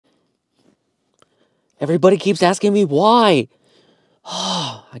Everybody keeps asking me why.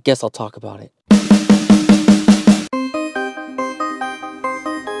 I guess I'll talk about it.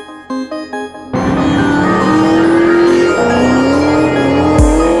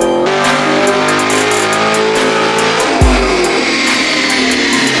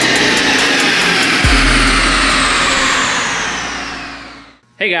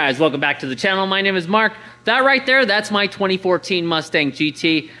 Hey guys, welcome back to the channel. My name is Mark. That right there, that's my 2014 Mustang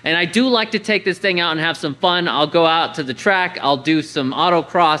GT. And I do like to take this thing out and have some fun. I'll go out to the track, I'll do some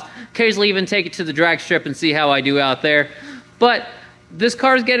autocross, occasionally even take it to the drag strip and see how I do out there. But this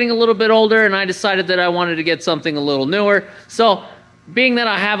car is getting a little bit older and I decided that I wanted to get something a little newer. So being that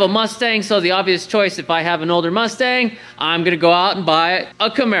I have a Mustang, so the obvious choice if I have an older Mustang, I'm gonna go out and buy a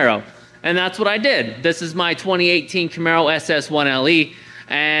Camaro. And that's what I did. This is my 2018 Camaro SS1LE.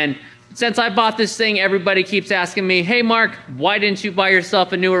 And since I bought this thing, everybody keeps asking me, hey Mark, why didn't you buy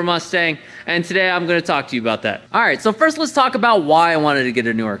yourself a newer Mustang? And today I'm gonna talk to you about that. All right, so first let's talk about why I wanted to get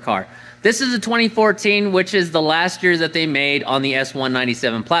a newer car. This is a 2014, which is the last year that they made on the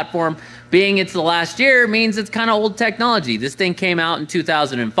S197 platform. Being it's the last year means it's kind of old technology. This thing came out in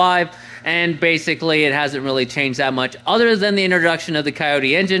 2005, and basically it hasn't really changed that much other than the introduction of the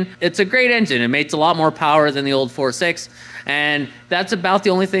Coyote engine. It's a great engine. It makes a lot more power than the old 4.6, and that's about the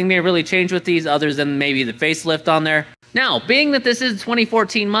only thing they really changed with these other than maybe the facelift on there. Now, being that this is a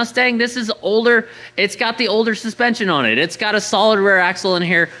 2014 Mustang, this is older, it's got the older suspension on it. It's got a solid rear axle in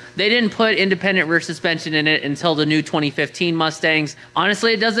here. They didn't put independent rear suspension in it until the new 2015 Mustangs.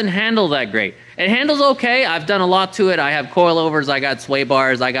 Honestly, it doesn't handle that great. It handles okay. I've done a lot to it. I have coilovers, I got sway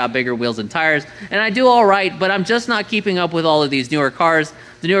bars, I got bigger wheels and tires, and I do all right, but I'm just not keeping up with all of these newer cars.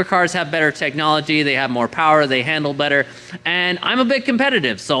 The newer cars have better technology, they have more power, they handle better, and I'm a bit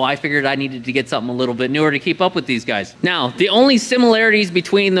competitive, so I figured I needed to get something a little bit newer to keep up with these guys. Now, the only similarities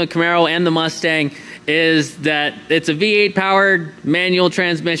between the Camaro and the Mustang is that it's a V8 powered manual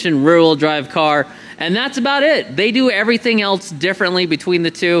transmission rear-wheel drive car, and that's about it. They do everything else differently between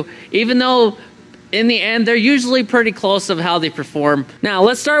the two, even though in the end, they're usually pretty close of how they perform. Now,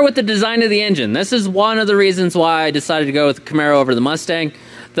 let's start with the design of the engine. This is one of the reasons why I decided to go with the Camaro over the Mustang.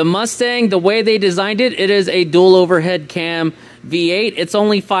 The Mustang, the way they designed it, it is a dual overhead cam V8. It's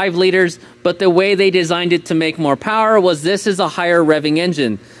only 5 liters, but the way they designed it to make more power was this is a higher revving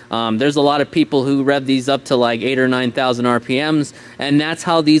engine. There's a lot of people who rev these up to like 8,000 or 9,000 RPMs, and that's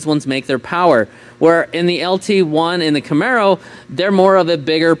how these ones make their power. Where in the LT1 in the Camaro, they're more of a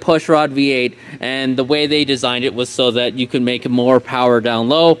bigger pushrod V8, and the way they designed it was so that you could make more power down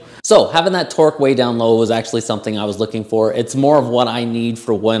low. So having that torque way down low was actually something I was looking for. It's more of what I need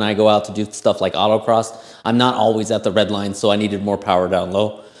for when I go out to do stuff like autocross. I'm not always at the red line, so I needed more power down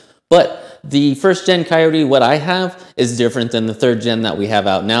low. But the first gen Coyote, what I have, is different than the third gen that we have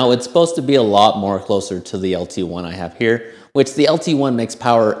out now. It's supposed to be a lot more closer to the LT1 I have here, which the LT1 makes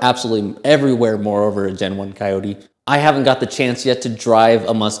power absolutely everywhere more over a Gen 1 Coyote. I haven't got the chance yet to drive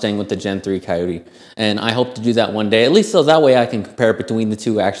a Mustang with the Gen 3 Coyote, and I hope to do that one day, at least so that way I can compare between the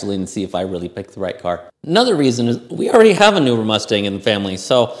two actually and see if I really picked the right car. Another reason is we already have a newer Mustang in the family,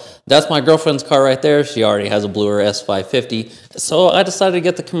 so that's my girlfriend's car right there. She already has a bluer S550, so I decided to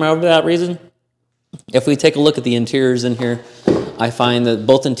get the Camaro for that reason. If we take a look at the interiors in here, I find that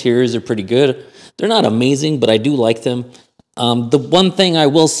both interiors are pretty good. They're not amazing, but I do like them. The one thing I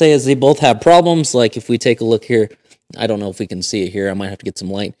will say is they both have problems. Like if we take a look here, I don't know if we can see it here. I might have to get some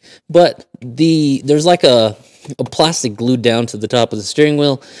light. But there's like a plastic glued down to the top of the steering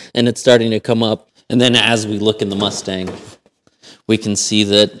wheel, and it's starting to come up. And then as we look in the Mustang, we can see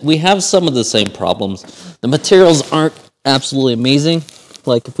that we have some of the same problems. The materials aren't absolutely amazing.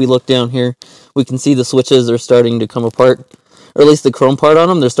 Like if we look down here, we can see the switches are starting to come apart, or at least the chrome part on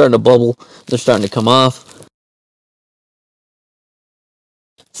them. They're starting to bubble. They're starting to come off.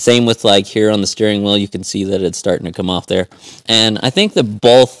 Same with like here on the steering wheel, you can see that it's starting to come off there. And I think that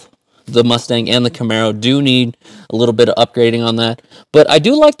both the Mustang and the Camaro do need a little bit of upgrading on that. But I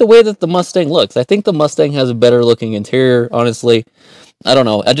do like the way that the Mustang looks. I think the Mustang has a better looking interior, honestly. I don't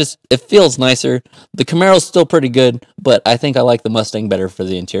know, it feels nicer. The Camaro's still pretty good, but I think I like the Mustang better for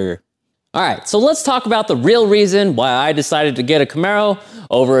the interior. All right, so let's talk about the real reason why I decided to get a Camaro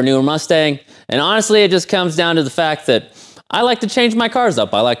over a newer Mustang. And honestly, it just comes down to the fact that I like to change my cars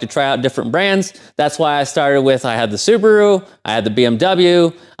up. I like to try out different brands. That's why I started with, I had the Subaru, I had the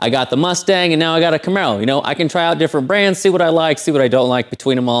BMW, I got the Mustang, and now I got a Camaro. You know, I can try out different brands, see what I like, see what I don't like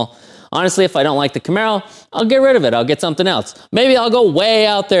between them all. Honestly, if I don't like the Camaro, I'll get rid of it. I'll get something else. Maybe I'll go way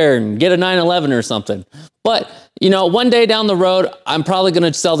out there and get a 911 or something. But, you know, one day down the road, I'm probably going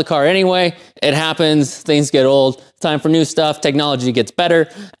to sell the car anyway. It happens. Things get old. Time for new stuff. Technology gets better.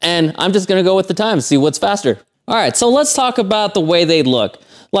 And I'm just going to go with the times, see what's faster. All right, so let's talk about the way they look.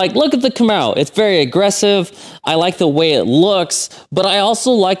 Like, look at the Camaro. It's very aggressive. I like the way it looks, but I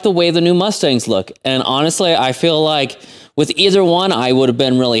also like the way the new Mustangs look. And honestly, I feel like with either one, I would have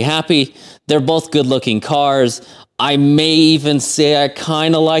been really happy. They're both good-looking cars. I may even say I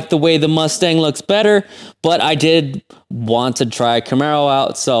kind of like the way the Mustang looks better, but I did want to try Camaro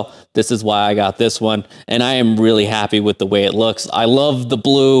out, so this is why I got this one, and I am really happy with the way it looks. I love the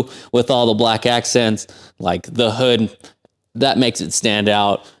blue with all the black accents, like the hood. That makes it stand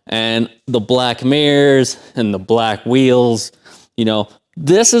out. And the black mirrors and the black wheels, you know,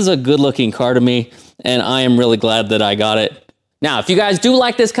 this is a good looking car to me, and I am really glad that I got it. Now, if you guys do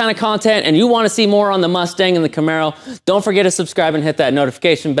like this kind of content and you want to see more on the Mustang and the Camaro, don't forget to subscribe and hit that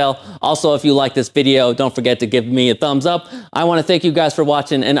notification bell. Also, if you like this video, don't forget to give me a thumbs up. I want to thank you guys for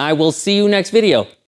watching, and I will see you next video.